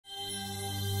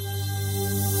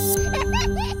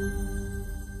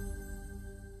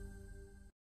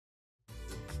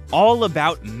all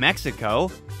about Mexico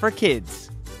for kids.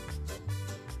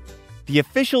 The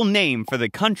official name for the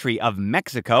country of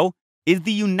Mexico is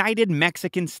the United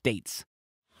Mexican States.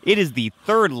 It is the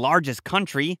third largest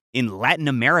country in Latin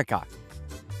America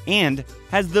and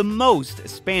has the most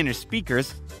Spanish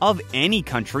speakers of any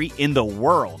country in the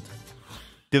world.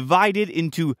 Divided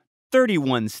into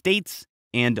 31 states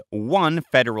and one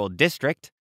federal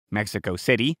district, Mexico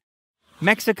City,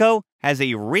 Mexico has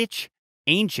a rich,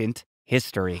 ancient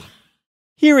history.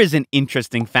 Here is an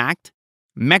interesting fact.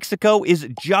 Mexico is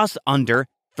just under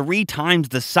 3 times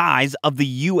the size of the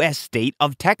U.S. state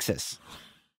of Texas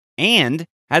and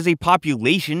has a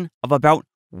population of about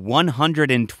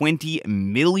 120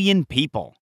 million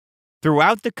people.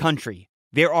 Throughout the country,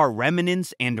 there are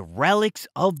remnants and relics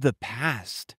of the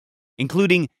past,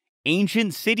 including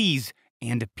ancient cities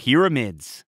and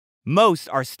pyramids. Most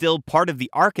are still part of the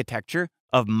architecture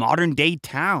of modern-day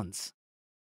towns.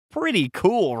 Pretty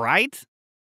cool, right?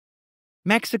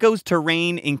 Mexico's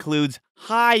terrain includes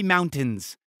high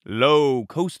mountains, low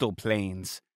coastal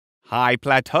plains, high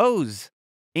plateaus,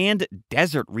 and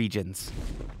desert regions.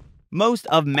 Most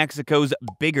of Mexico's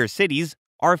bigger cities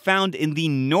are found in the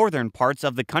northern parts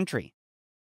of the country,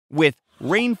 with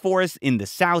rainforests in the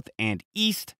south and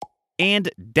east, and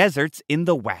deserts in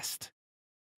the west.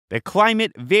 The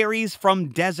climate varies from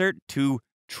desert to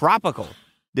tropical,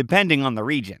 depending on the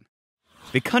region.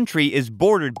 The country is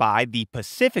bordered by the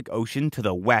Pacific Ocean to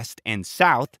the west and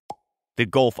south, the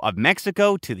Gulf of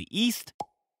Mexico to the east,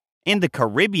 and the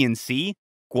Caribbean Sea,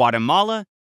 Guatemala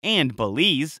and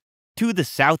Belize to the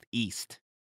southeast.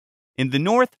 In the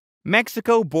north,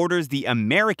 Mexico borders the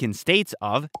American states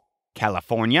of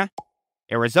California,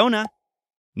 Arizona,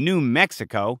 New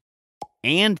Mexico,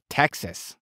 and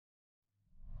Texas.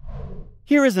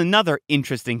 Here is another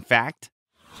interesting fact.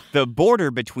 The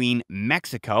border between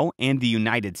Mexico and the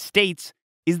United States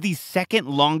is the second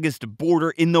longest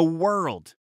border in the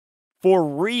world. For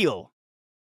real.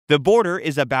 The border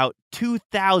is about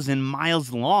 2,000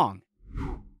 miles long.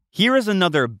 Here is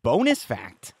another bonus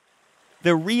fact.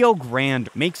 The Rio Grande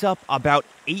makes up about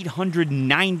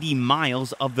 890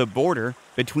 miles of the border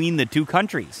between the two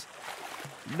countries.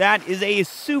 That is a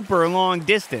super long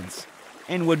distance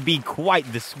and would be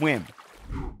quite the swim.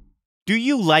 Do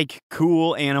you like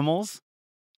cool animals?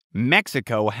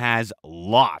 Mexico has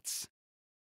lots.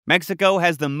 Mexico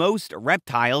has the most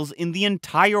reptiles in the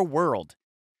entire world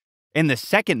and the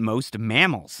second most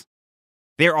mammals.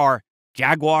 There are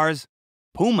jaguars,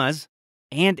 pumas,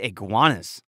 and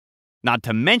iguanas. Not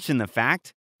to mention the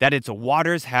fact that its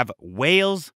waters have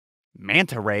whales,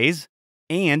 manta rays,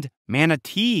 and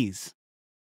manatees.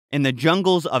 And the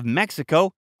jungles of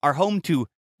Mexico are home to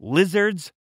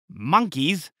lizards,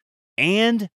 monkeys,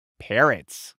 and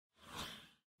parrots.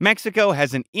 Mexico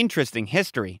has an interesting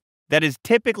history that is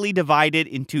typically divided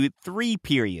into 3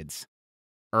 periods: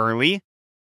 early,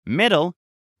 middle,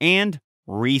 and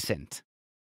recent.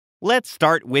 Let's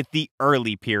start with the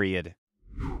early period.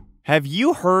 Have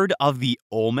you heard of the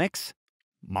Olmecs,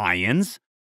 Mayans,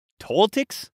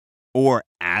 Toltecs, or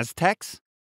Aztecs?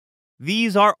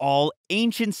 These are all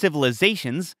ancient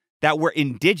civilizations that were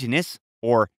indigenous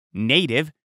or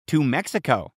native to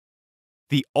Mexico.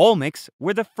 The Olmecs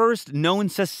were the first known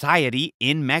society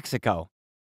in Mexico.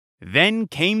 Then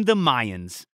came the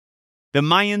Mayans. The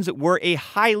Mayans were a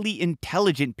highly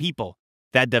intelligent people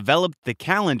that developed the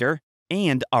calendar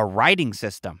and a writing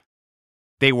system.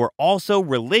 They were also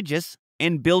religious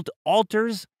and built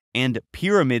altars and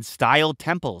pyramid-style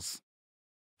temples.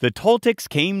 The Toltecs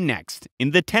came next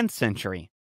in the 10th century,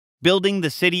 building the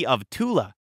city of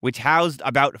Tula, which housed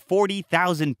about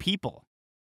 40,000 people.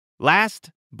 Last,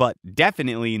 but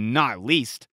definitely not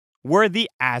least, were the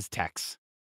Aztecs.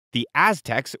 The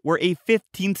Aztecs were a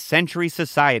 15th century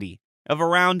society of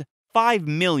around 5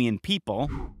 million people.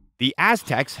 The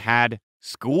Aztecs had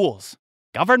schools,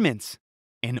 governments,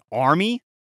 an army,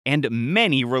 and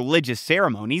many religious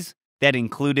ceremonies that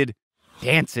included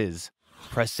dances,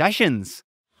 processions,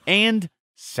 and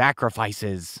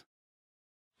sacrifices.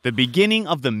 The beginning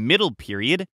of the Middle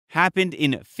Period happened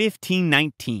in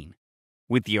 1519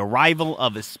 with the arrival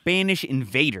of Spanish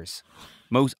invaders,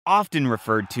 most often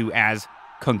referred to as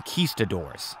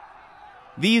conquistadors.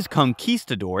 These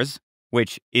conquistadors,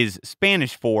 which is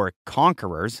Spanish for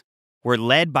conquerors, were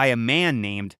led by a man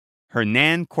named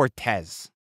Hernán Cortés.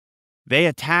 They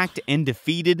attacked and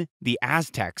defeated the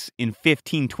Aztecs in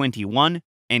 1521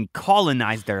 and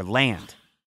colonized their land,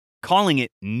 calling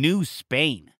it New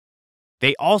Spain.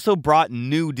 They also brought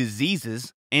new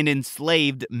diseases and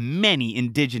enslaved many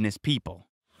indigenous people.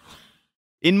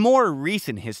 In more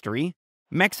recent history,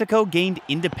 Mexico gained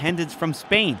independence from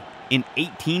Spain in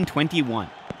 1821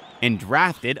 and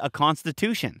drafted a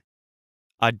constitution.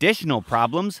 Additional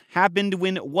problems happened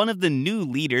when one of the new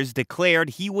leaders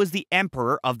declared he was the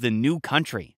emperor of the new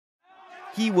country.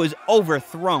 He was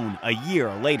overthrown a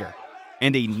year later,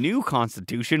 and a new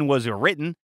constitution was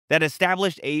written that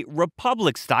established a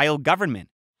republic-style government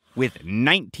with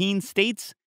 19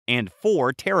 states and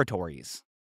 4 territories.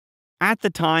 At the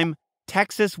time,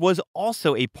 Texas was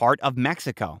also a part of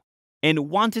Mexico and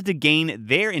wanted to gain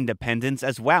their independence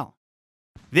as well.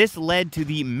 This led to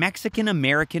the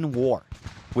Mexican-American War,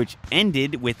 which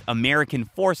ended with American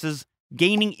forces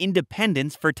gaining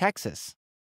independence for Texas.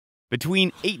 Between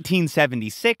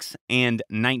 1876 and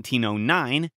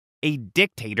 1909, a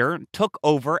dictator took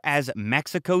over as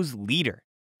Mexico's leader,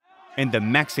 and the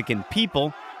Mexican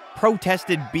people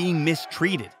protested being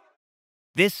mistreated.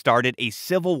 This started a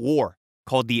civil war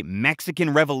called the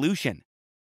Mexican Revolution,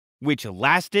 which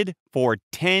lasted for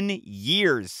 10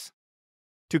 years.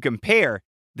 To compare,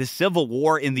 the Civil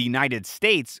War in the United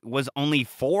States was only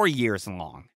 4 years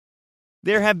long.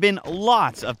 There have been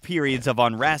lots of periods of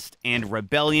unrest and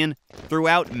rebellion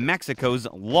throughout Mexico's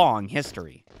long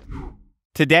history.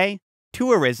 Today,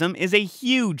 tourism is a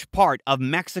huge part of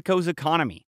Mexico's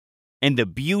economy, and the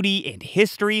beauty and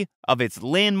history of its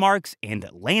landmarks and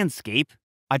landscape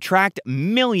attract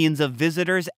millions of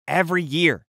visitors every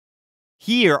year.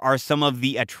 Here are some of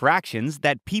the attractions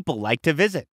that people like to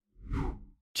visit.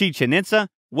 Chichen Itza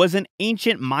was an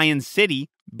ancient Mayan city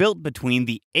built between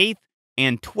the 8th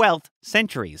and 12th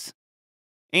centuries,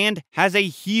 and has a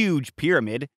huge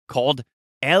pyramid called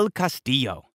El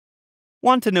Castillo.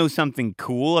 Want to know something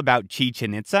cool about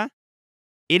Chichen Itza?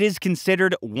 It is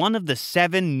considered one of the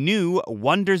 7 new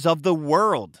wonders of the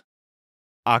world.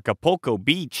 Acapulco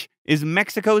Beach is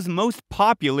Mexico's most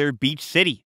popular beach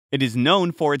city. It is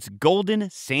known for its golden,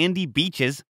 sandy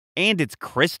beaches and its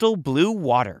crystal blue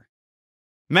water.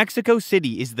 Mexico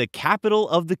City is the capital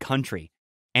of the country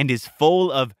and is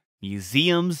full of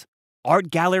museums, art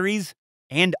galleries,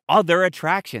 and other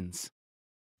attractions.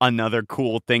 Another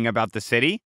cool thing about the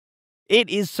city? It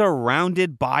is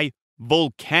surrounded by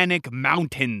volcanic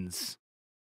mountains.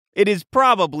 It is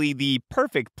probably the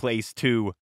perfect place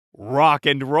to rock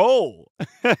and roll.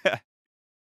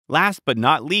 Last but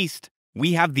not least,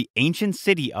 we have the ancient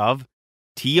city of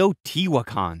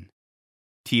Teotihuacan.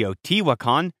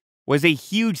 Teotihuacan was a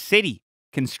huge city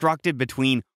constructed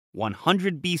between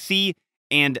 100 BC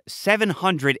and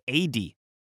 700 AD,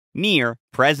 near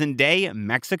present-day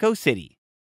Mexico City.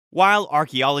 While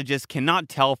archaeologists cannot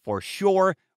tell for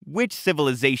sure which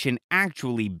civilization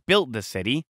actually built the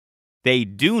city, they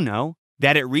do know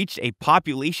that it reached a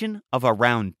population of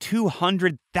around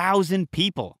 200,000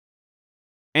 people.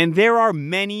 And there are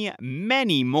many,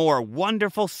 many more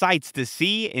wonderful sights to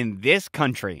see in this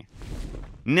country.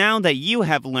 Now that you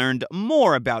have learned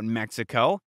more about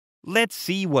Mexico, let's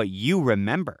see what you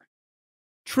remember.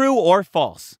 True or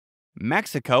false?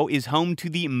 Mexico is home to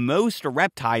the most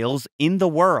reptiles in the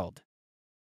world.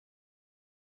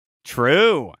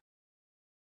 True.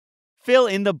 Fill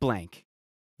in the blank.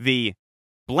 The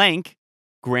blank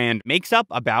Grand makes up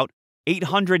about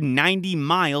 890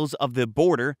 miles of the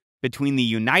border between the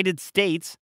United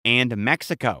States and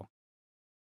Mexico.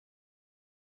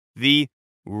 The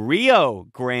Rio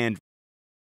Grande.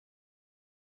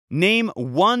 Name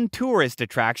one tourist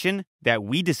attraction that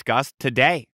we discussed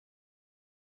today.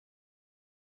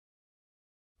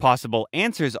 Possible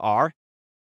answers are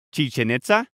Chichen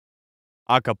Itza,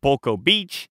 Acapulco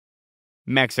Beach,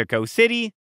 Mexico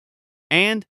City,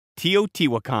 and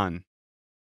Teotihuacan.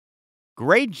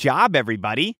 Great job,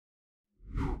 everybody!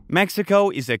 Mexico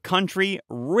is a country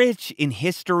rich in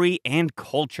history and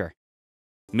culture.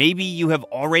 Maybe you have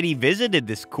already visited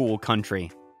this cool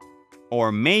country.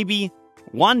 Or maybe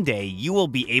one day you will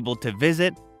be able to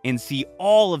visit and see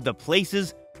all of the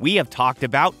places we have talked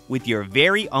about with your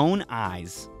very own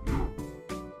eyes.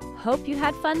 Hope you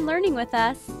had fun learning with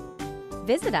us.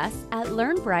 Visit us at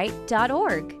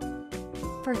learnbright.org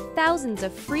for thousands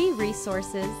of free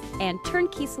resources and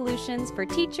turnkey solutions for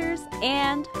teachers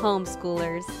and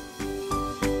homeschoolers.